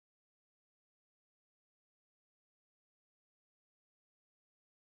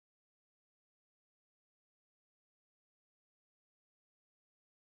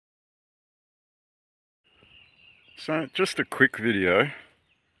So just a quick video,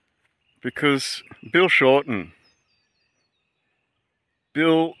 because Bill Shorten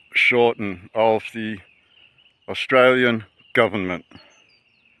of the Australian government,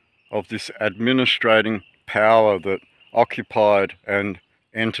 of this administrating power that occupied and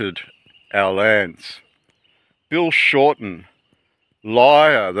entered our lands. Bill Shorten,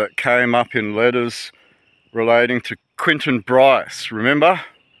 liar that came up in letters relating to Quentin Bryce, remember?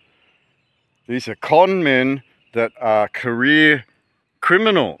 These are con men that are career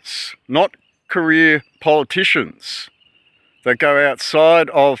criminals, not career politicians, that go outside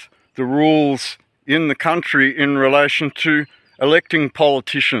of the rules in the country in relation to electing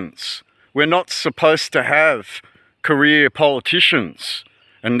politicians. We're not supposed to have career politicians,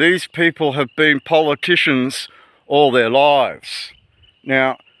 and these people have been politicians all their lives.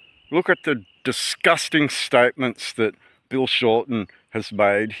 Now, look at the disgusting statements that Bill Shorten has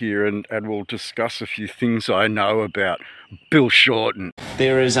made here, and we'll discuss a few things I know about Bill Shorten.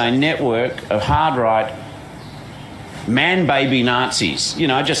 There is a network of hard-right man-baby Nazis, you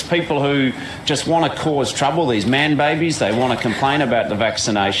know, just people who just want to cause trouble, these man-babies. They want to complain about the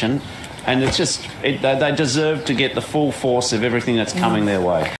vaccination, and it's just, they deserve to get the full force of everything that's coming their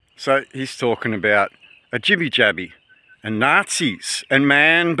way. So he's talking about a jibby-jabby, and Nazis, and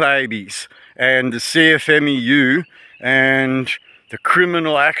man-babies, and the CFMEU, and the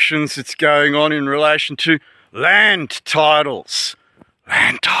criminal actions that's going on in relation to land titles.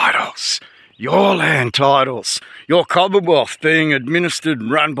 Land titles. Your land titles. Your Commonwealth being administered and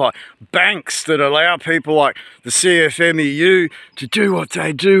run by banks that allow people like the CFMEU to do what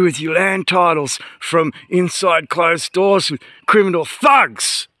they do with your land titles from inside closed doors with criminal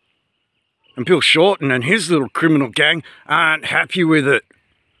thugs. And Bill Shorten and his little criminal gang aren't happy with it.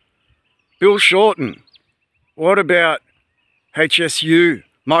 Bill Shorten, what about HSU,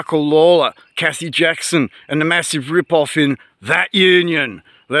 Michael Lawler, Kathy Jackson, and the massive rip-off in that union,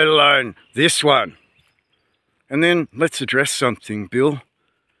 let alone this one? And then let's address something, Bill.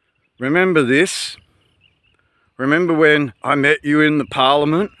 Remember this? Remember when I met you in the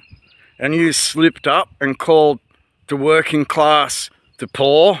Parliament and you slipped up and called the working class the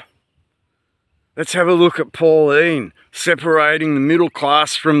poor? Let's have a look at Pauline separating the middle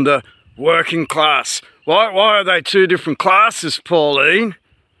class from the working class. Why are they two different classes, Pauline?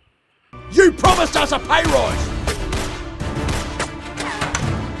 You promised us a pay rise!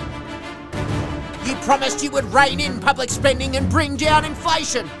 You promised you would rein in public spending and bring down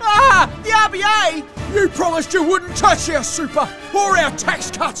inflation. The RBA! You promised you wouldn't touch our super or our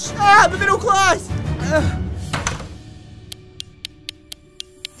tax cuts. The middle class!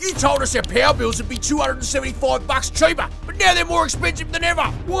 You told us our power bills would be $275 cheaper, but now they're more expensive than ever.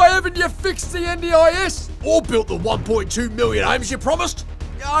 Why haven't you fixed the NDIS? Or built the 1.2 million homes you promised?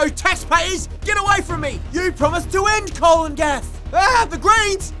 Oh, taxpayers, get away from me! You promised to end coal and gas. The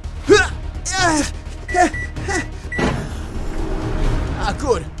Greens!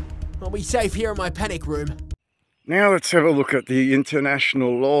 Good. I'll be safe here in my panic room. Now let's have a look at the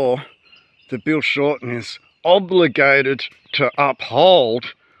international law that Bill Shorten is obligated to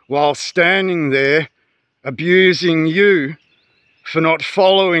uphold while standing there abusing you for not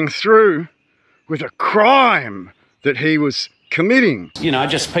following through with a crime that he was committing. You know,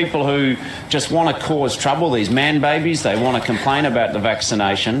 just people who just want to cause trouble, these man-babies. They want to complain about the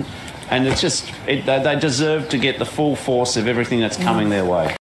vaccination, and it's just, they deserve to get the full force of everything that's coming their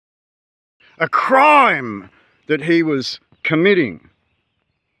way. A crime that he was committing,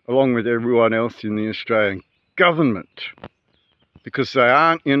 along with everyone else in the Australian government, because they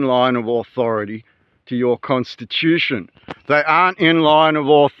aren't in line of authority to your constitution. They aren't in line of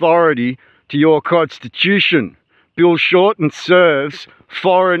authority to your constitution. Bill Shorten serves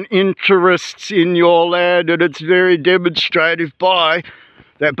foreign interests in your land, and it's very demonstrative by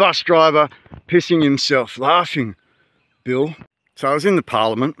that bus driver pissing himself laughing, Bill. So I was in the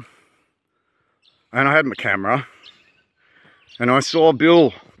Parliament, and I had my camera, and I saw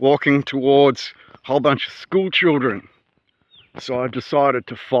Bill walking towards a whole bunch of school children. So I decided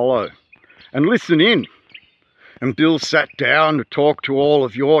to follow and listen in. And Bill sat down to talk to all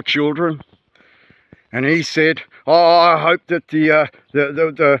of your children. And he said, oh, I hope that the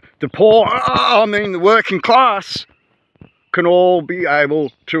poor, I mean the working class, can all be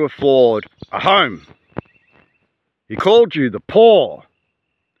able to afford a home. He called you the poor.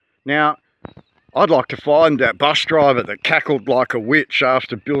 Now, I'd like to find that bus driver that cackled like a witch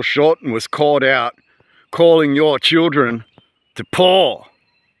after Bill Shorten was caught out calling your children the poor.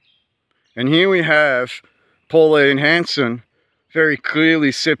 And here we have Pauline Hanson very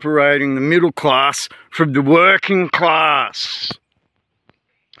clearly separating the middle class from the working class.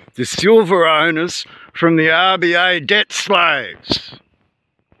 The silver owners from the RBA debt slaves.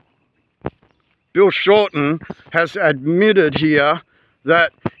 Bill Shorten has admitted here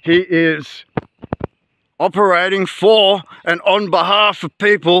that he is operating for and on behalf of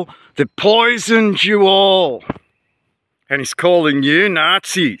people that poisoned you all. And he's calling you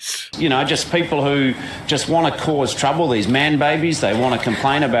Nazis. You know, just people who just want to cause trouble, these man babies. They want to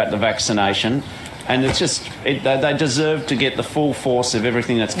complain about the vaccination. And it's just, they deserve to get the full force of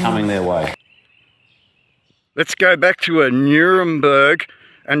everything that's coming their way. Let's go back to a Nuremberg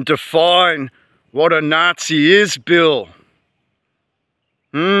and define what a Nazi is, Bill.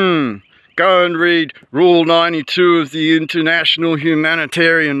 Go and read Rule 92 of the International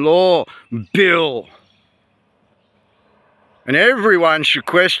Humanitarian Law, Bill. And everyone should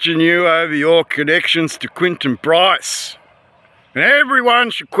question you over your connections to Quentin Bryce. And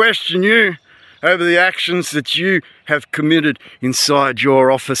everyone should question you over the actions that you have committed inside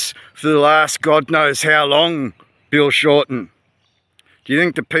your office for the last God knows how long, Bill Shorten. Do you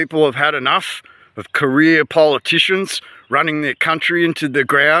think the people have had enough of career politicians running their country into the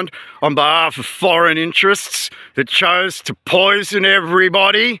ground on behalf of foreign interests that chose to poison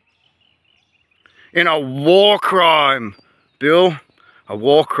everybody? In a war crime, Bill, a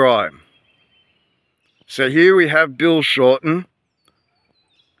war crime. So here we have Bill Shorten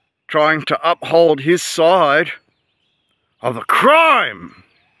trying to uphold his side of a crime,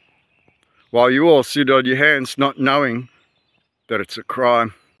 while you all sit on your hands not knowing that it's a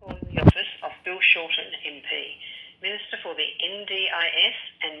crime. The office of Bill Shorten MP, Minister for the NDIS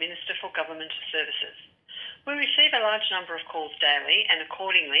and Minister for Government Services. We receive a large number of calls daily, and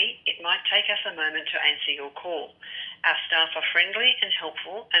accordingly, it might take us a moment to answer your call. Our staff are friendly and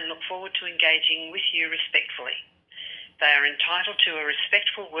helpful and look forward to engaging with you respectfully. They are entitled to a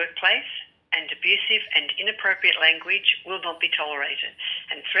respectful workplace, and abusive and inappropriate language will not be tolerated,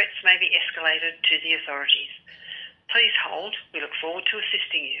 and threats may be escalated to the authorities. Please hold. We look forward to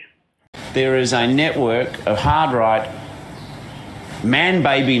assisting you. There is a network of hard-right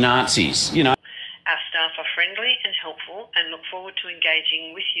man-baby Nazis, you know. Our staff are friendly and helpful and look forward to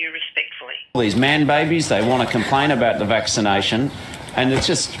engaging with you respectfully. These man babies, they want to complain about the vaccination, and it's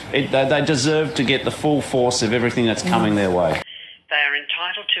just, they deserve to get the full force of everything that's coming their way. They are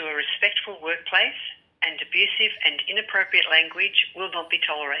entitled to a respectful workplace, and abusive and inappropriate language will not be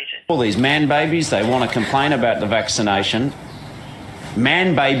tolerated. All these man babies, they want to complain about the vaccination.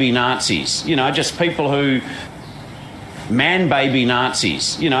 Man baby Nazis, you know, just people who... Man baby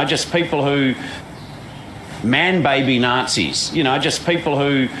Nazis, you know, just people who... Man baby Nazis, you know, just people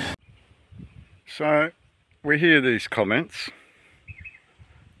who... So we hear these comments,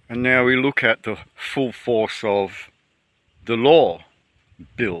 and now we look at the full force of the law,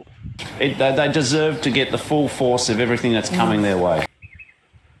 Bill. They deserve to get the full force of everything that's coming their way.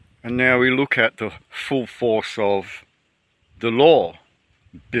 And now we look at the full force of the law,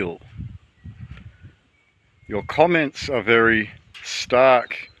 Bill. Your comments are very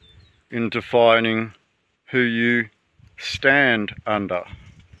stark in defining who you stand under,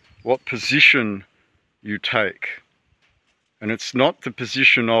 what position you take. And it's not the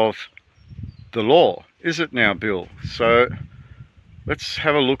position of the law, is it now, Bill? So let's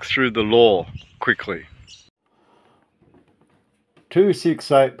have a look through the law quickly.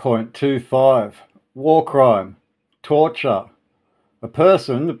 268.25, war crime, torture. A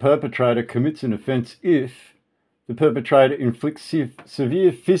person, the perpetrator, commits an offence if the perpetrator inflicts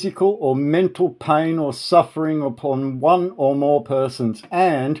severe physical or mental pain or suffering upon one or more persons,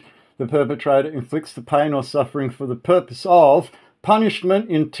 and the perpetrator inflicts the pain or suffering for the purpose of punishment,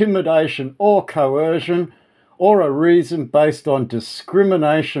 intimidation or coercion, or a reason based on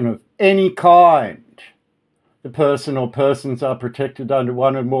discrimination of any kind. The person or persons are protected under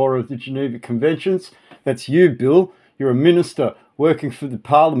one or more of the Geneva Conventions. That's you, Bill. You're a minister working for the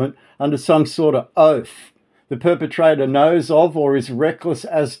Parliament under some sort of oath. The perpetrator knows of or is reckless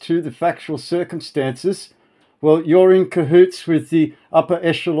as to the factual circumstances. Well, you're in cahoots with the upper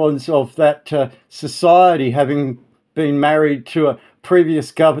echelons of that society, having been married to a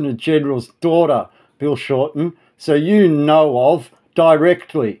previous Governor General's daughter, Bill Shorten. So you know of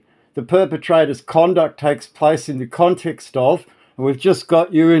directly. The perpetrator's conduct takes place in the context of, and we've just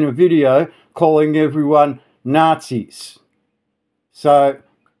got you in a video calling everyone Nazis. So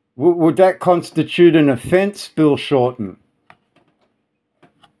would that constitute an offence, Bill Shorten?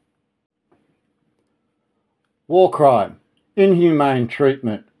 War crime, inhumane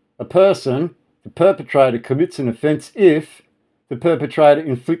treatment. A person, the perpetrator, commits an offence if the perpetrator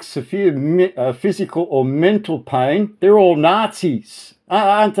inflicts severe physical or mental pain. They're all Nazis,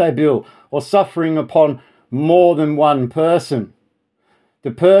 aren't they, Bill? Or suffering upon more than one person.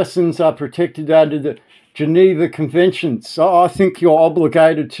 The persons are protected under the Geneva Conventions. So I think you're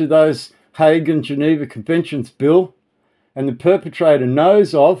obligated to those Hague and Geneva Conventions, Bill. And the perpetrator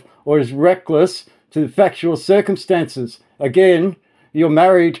knows of or is reckless to the factual circumstances. Again, you're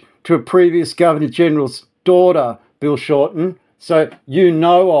married to a previous Governor General's daughter, Bill Shorten, so you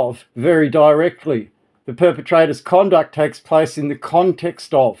know of very directly. The perpetrator's conduct takes place in the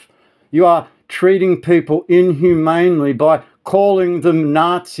context of. You are treating people inhumanely by calling them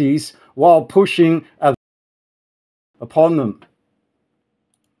Nazis while pushing upon them.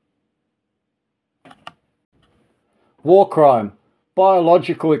 War crime,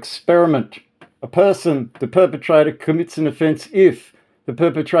 biological experiment. A person, the perpetrator, commits an offence if the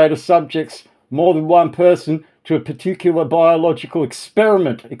perpetrator subjects more than one person to a particular biological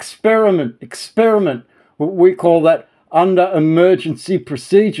experiment. Experiment. We call that under emergency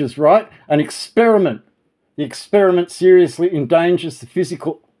procedures, right? An experiment. The experiment seriously endangers the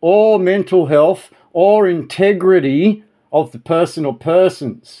physical or mental health or integrity of the person or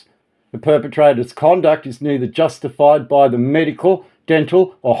persons. The perpetrator's conduct is neither justified by the medical,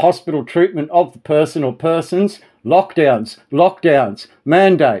 dental or hospital treatment of the person or persons, lockdowns,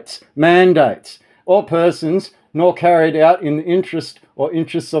 mandates, or persons, nor carried out in the interest or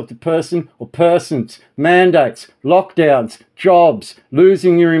interests of the person or persons, mandates, lockdowns, jobs,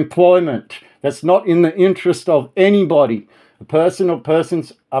 losing your employment. That's not in the interest of anybody. The person or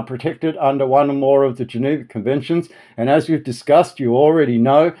persons are protected under one or more of the Geneva Conventions, and as we've discussed, you already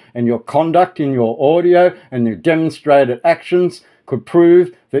know, and your conduct in your audio and your demonstrated actions could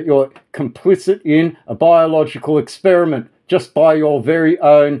prove that you're complicit in a biological experiment just by your very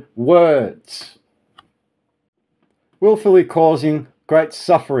own words. Willfully causing great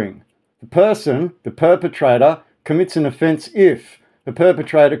suffering. The person, the perpetrator, commits an offence if the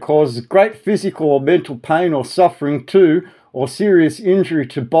perpetrator causes great physical or mental pain or suffering to or serious injury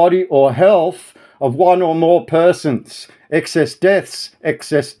to body or health of one or more persons. Excess deaths.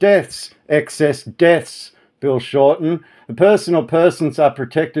 Bill Shorten. The person or persons are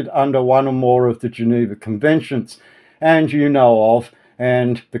protected under one or more of the Geneva Conventions, and you know of,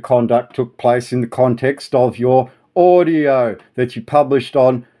 and the conduct took place in the context of your audio that you published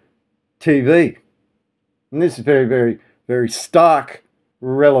on TV. And this is very stark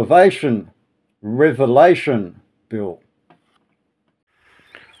revelation, Bill.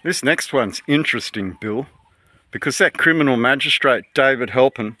 This next one's interesting, Bill, because that criminal magistrate, David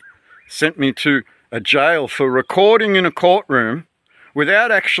Halpin, sent me to a jail for recording in a courtroom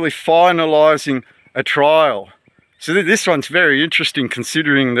without actually finalising a trial. So this one's very interesting,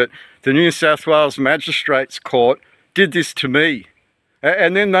 considering that the New South Wales Magistrates Court did this to me.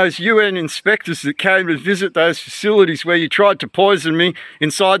 And then those UN inspectors that came to visit those facilities where you tried to poison me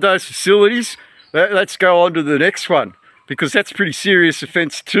inside those facilities, let's go on to the next one, because that's pretty serious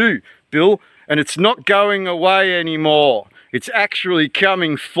offence too, Bill, and it's not going away anymore. It's actually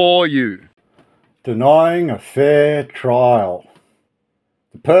coming for you. Denying a fair trial.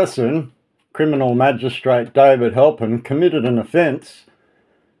 The person, criminal magistrate David Halpin, committed an offence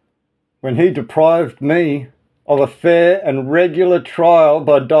when he deprived me of a fair and regular trial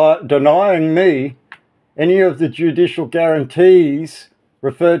by denying me any of the judicial guarantees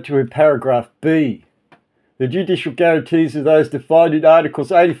referred to in paragraph B. The judicial guarantees are those defined in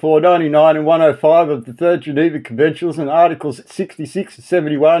Articles 84, 99 and 105 of the 3rd Geneva Conventions and Articles 66 and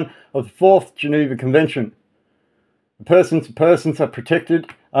 71 of the 4th Geneva Convention. The persons are protected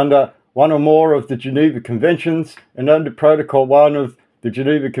under one or more of the Geneva Conventions and under Protocol 1 of the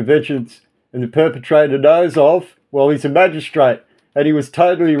Geneva Conventions, and the perpetrator knows of, well, he's a magistrate, and he was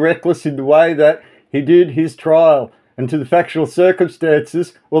totally reckless in the way that he did his trial. And to the factual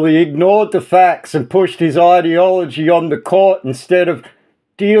circumstances, well, he ignored the facts and pushed his ideology on the court instead of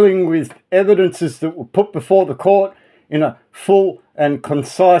dealing with evidences that were put before the court in a full and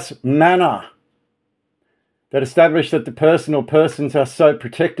concise manner that established that the person or persons are so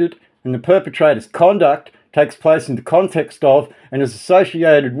protected, and the perpetrator's conduct takes place in the context of and is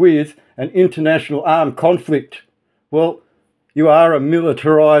associated with an international armed conflict. Well, you are a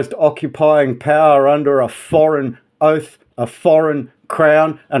militarised occupying power under a foreign oath, a foreign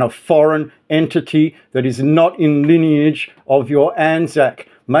crown and a foreign entity that is not in lineage of your Anzac,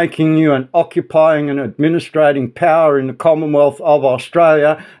 making you an occupying and administrating power in the Commonwealth of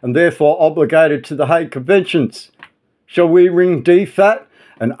Australia and therefore obligated to the Hague Conventions. Shall we ring DFAT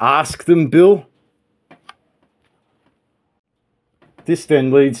and ask them, Bill? This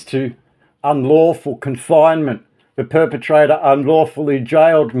then leads to unlawful confinement. The perpetrator unlawfully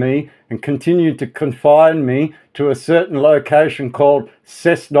jailed me and continued to confine me to a certain location called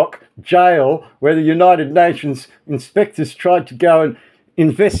Cessnock Jail, where the United Nations inspectors tried to go and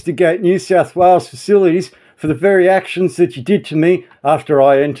investigate New South Wales facilities for the very actions that you did to me after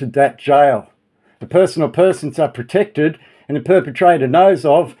I entered that jail. The person or persons are protected and the perpetrator knows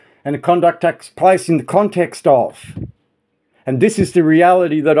of, and the conduct takes place in the context of. And this is the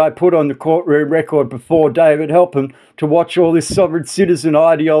reality that I put on the courtroom record before David Halpin, to watch all this sovereign citizen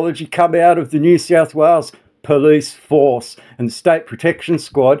ideology come out of the New South Wales police force and the State Protection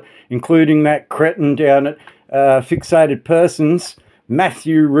Squad, including that cretin down at Fixated Persons,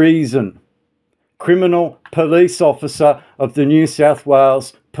 Matthew Reason, criminal police officer of the New South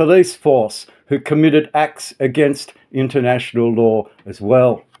Wales police force, who committed acts against international law as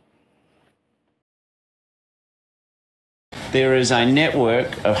well. There is a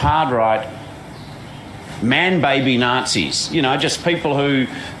network of hard-right man-baby Nazis, you know, just people who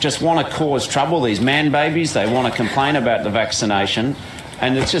just want to cause trouble, these man-babies. They want to complain about the vaccination,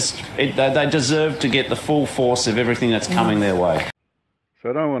 and it's just, they deserve to get the full force of everything that's coming their way. So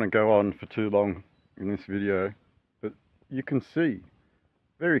I don't want to go on for too long in this video, but you can see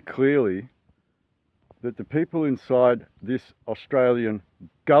very clearly that the people inside this Australian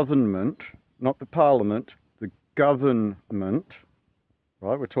government, not the parliament, the government,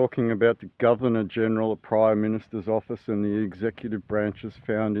 right? We're talking about the Governor-General, the Prime Minister's office, and the executive branches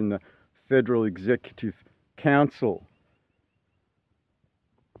found in the Federal Executive Council.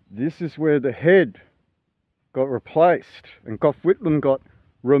 This is where the head got replaced and Gough Whitlam got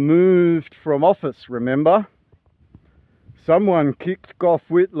removed from office, remember? Someone kicked Gough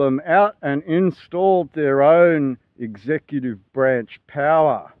Whitlam out and installed their own executive branch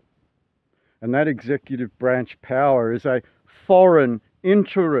power. And that executive branch power is a foreign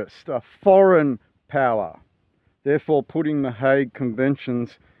interest, a foreign power. Therefore putting the Hague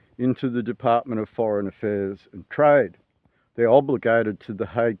Conventions into the Department of Foreign Affairs and Trade. They're obligated to the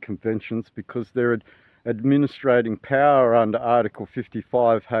Hague Conventions because they're administrating power under Article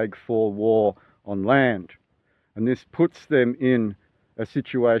 55 Hague 4 War on Land. And this puts them in a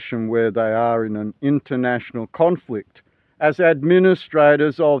situation where they are in an international conflict as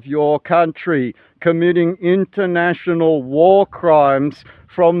administrators of your country, committing international war crimes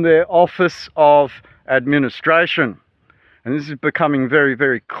from their Office of Administration. And this is becoming very,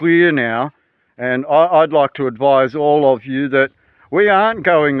 very clear now. And I'd like to advise all of you that we aren't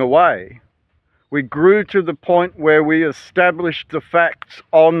going away. We grew to the point where we established the facts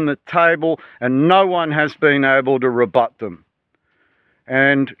on the table and no one has been able to rebut them.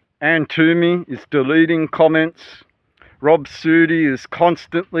 And Ann Toomey is deleting comments. Rob Sudi is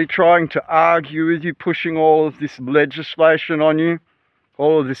constantly trying to argue with you, pushing all of this legislation on you,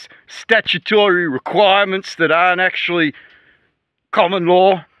 all of this statutory requirements that aren't actually common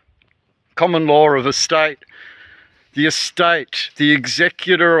law of a state. The estate, the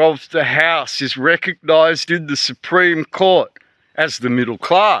executor of the house, is recognised in the Supreme Court as the middle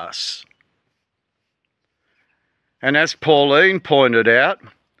class. And as Pauline pointed out,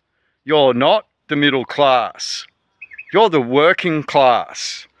 you're not the middle class. You're the working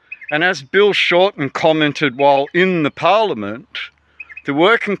class. And as Bill Shorten commented while in the Parliament, the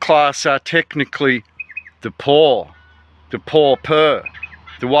working class are technically the pauper,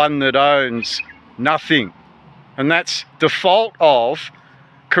 the one that owns nothing. And that's the fault of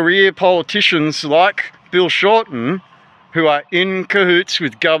career politicians like Bill Shorten, who are in cahoots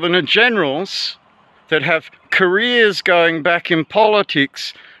with Governor-Generals that have careers going back in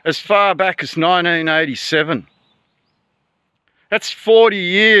politics as far back as 1987. That's 40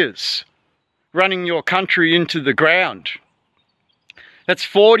 years running your country into the ground. That's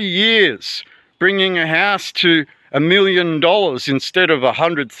 40 years bringing a house to $1 million instead of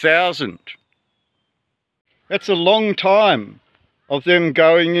 100,000. That's a long time of them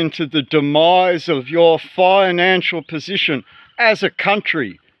going into the demise of your financial position as a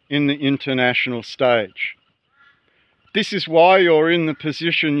country in the international stage. This is why you're in the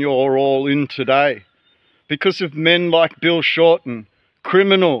position you're all in today. Because of men like Bill Shorten,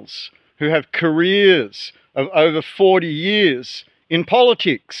 criminals who have careers of over 40 years in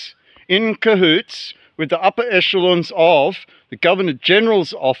politics, in cahoots with the upper echelons of the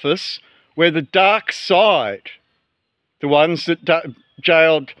Governor-General's office, where the dark side, the ones that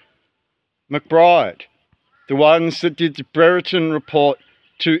jailed McBride, the ones that did the Brereton report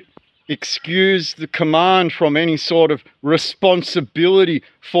to excuse the command from any sort of responsibility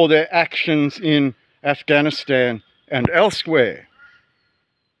for their actions in Afghanistan and elsewhere.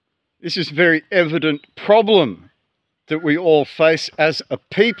 This is a very evident problem that we all face as a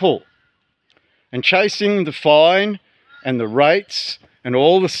people. And chasing the fine and the rates and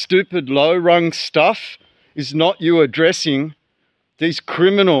all the stupid low-rung stuff is not you addressing these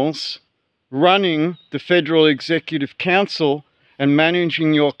criminals running the Federal Executive Council and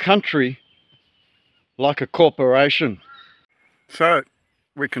managing your country like a corporation. So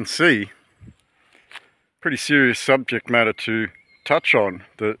we can see pretty serious subject matter to touch on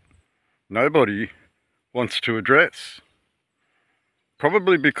that nobody wants to address.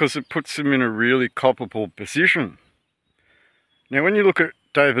 Probably because it puts them in a really culpable position. Now when you look at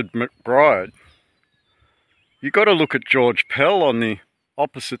David McBride, you've got to look at George Pell on the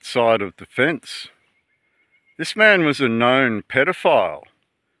opposite side of the fence. This man was a known pedophile,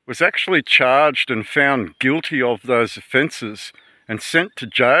 was actually charged and found guilty of those offences and sent to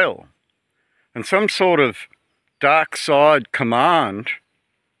jail. And some sort of dark side command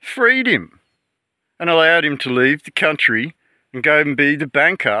freed him and allowed him to leave the country and go and be the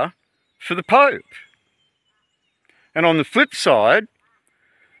banker for the Pope. And on the flip side,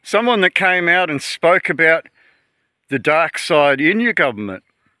 someone that came out and spoke about the dark side in your government,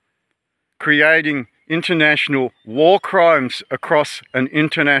 creating international war crimes across an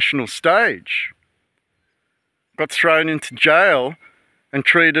international stage, got thrown into jail and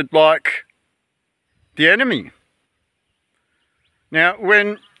treated like the enemy. Now,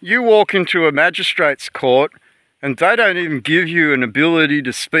 when you walk into a magistrate's court and they don't even give you an ability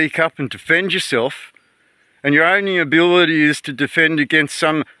to speak up and defend yourself, and your only ability is to defend against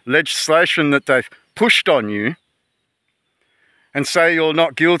some legislation that they've pushed on you, and say you're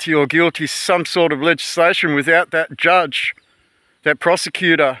not guilty or guilty some sort of legislation without that judge, that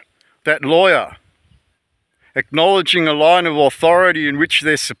prosecutor, that lawyer acknowledging a line of authority in which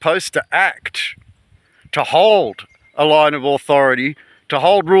they're supposed to act, to hold a line of authority, to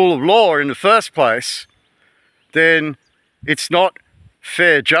hold rule of law in the first place, then it's not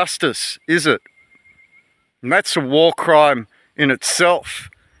fair justice, is it? And that's a war crime in itself.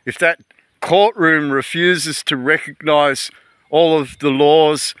 If that courtroom refuses to recognise all of the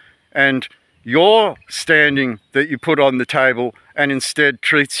laws and your standing that you put on the table and instead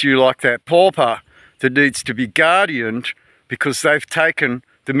treats you like that pauper that needs to be guardianed because they've taken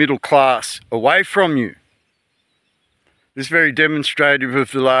the middle class away from you. This is very demonstrative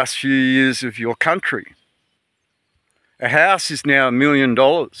of the last few years of your country. A house is now $1 million.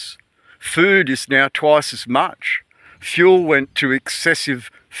 Food is now twice as much. Fuel went to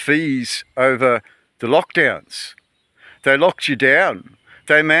excessive fees over the lockdowns. They locked you down.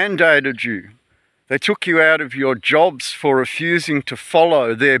 They mandated you. They took you out of your jobs for refusing to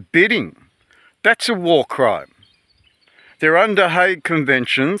follow their bidding. That's a war crime. They're under Hague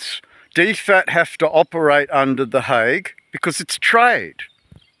Conventions. DFAT have to operate under the Hague because it's trade.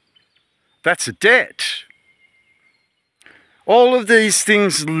 That's a debt. All of these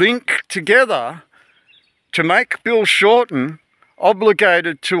things link together to make Bill Shorten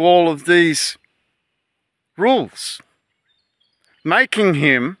obligated to all of these rules, making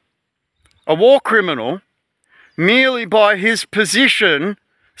him a war criminal merely by his position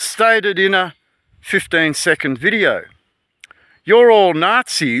stated in a 15-second video. You're all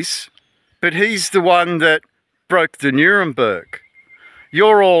Nazis, but he's the one that broke the Nuremberg.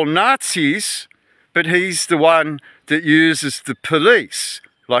 You're all Nazis, but he's the one that uses the police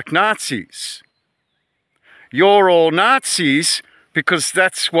like Nazis. You're all Nazis because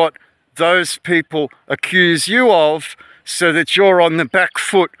that's what those people accuse you of, so that you're on the back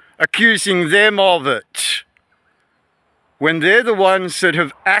foot accusing them of it, when they're the ones that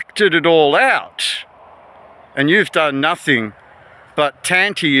have acted it all out, and you've done nothing but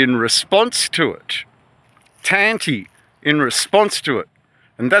tanty in response to it. Tanty in response to it.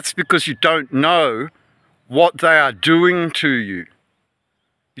 And that's because you don't know what they are doing to you.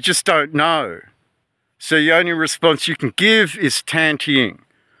 You just don't know. So the only response you can give is tantying.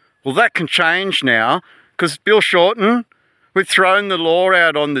 Well, that can change now, because Bill Shorten, we've thrown the law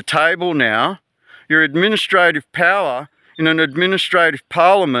out on the table now. Your administrative power in an administrative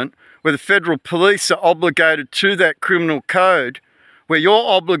parliament where the federal police are obligated to that criminal code, where you're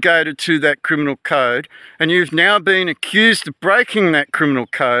obligated to that criminal code, and you've now been accused of breaking that criminal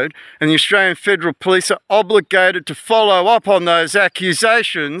code, and the Australian Federal Police are obligated to follow up on those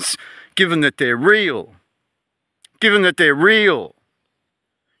accusations, given that they're real. Given that they're real.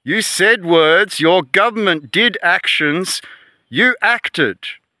 You said words, your government did actions, you acted.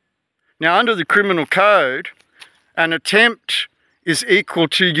 Now, under the criminal code, an attempt is equal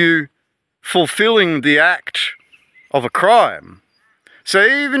to you fulfilling the act of a crime. So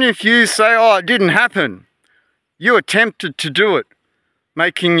even if you say, oh, it didn't happen, you attempted to do it,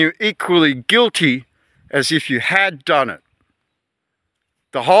 making you equally guilty as if you had done it.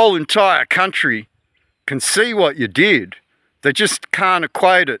 The whole entire country can see what you did. They just can't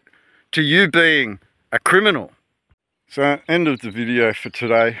equate it to you being a criminal. So, end of the video for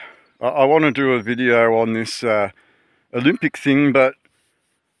today. I want to do a video on this Olympic thing, but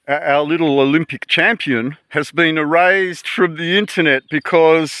our little Olympic champion has been erased from the internet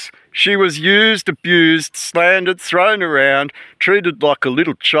because she was used, abused, slandered, thrown around, treated like a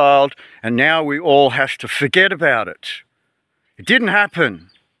little child, and now we all have to forget about it. It didn't happen.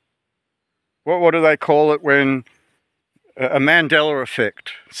 What do they call it when... a Mandela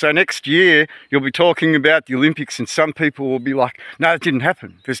effect. So next year you'll be talking about the Olympics and some people will be like, no, it didn't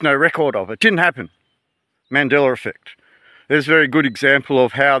happen. There's no record of it. It didn't happen. Mandela effect. There's a very good example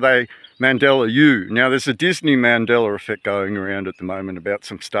of how they Mandela you. Now there's a Disney Mandela effect going around at the moment about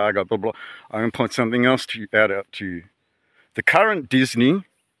some star guy, blah, blah. I'm going to point something else out to you. The current Disney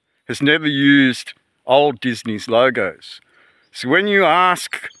has never used old Disney's logos. So when you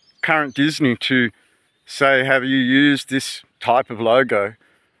ask current Disney to say, have you used this type of logo?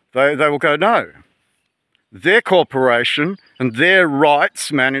 They will go, no. Their corporation and their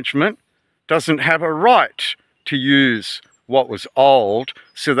rights management doesn't have a right to use what was old,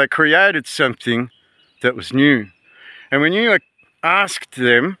 so they created something that was new. And when you asked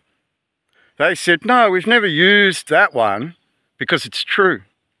them, they said, no, we've never used that one because it's true.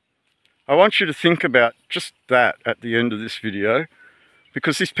 I want you to think about just that at the end of this video,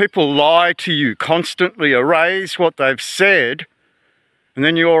 because these people lie to you constantly, erase what they've said, and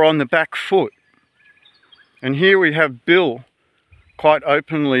then you're on the back foot. And here we have Bill quite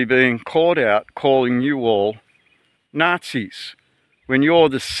openly being caught out, calling you all Nazis, when you're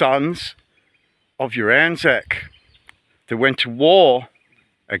the sons of your Anzac that went to war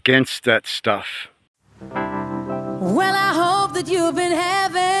against that stuff. Well, I hope that you've been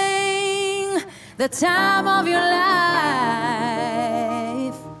having the time of your life.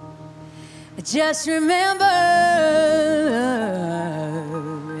 Just remember,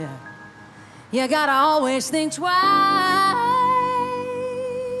 you gotta always think twice.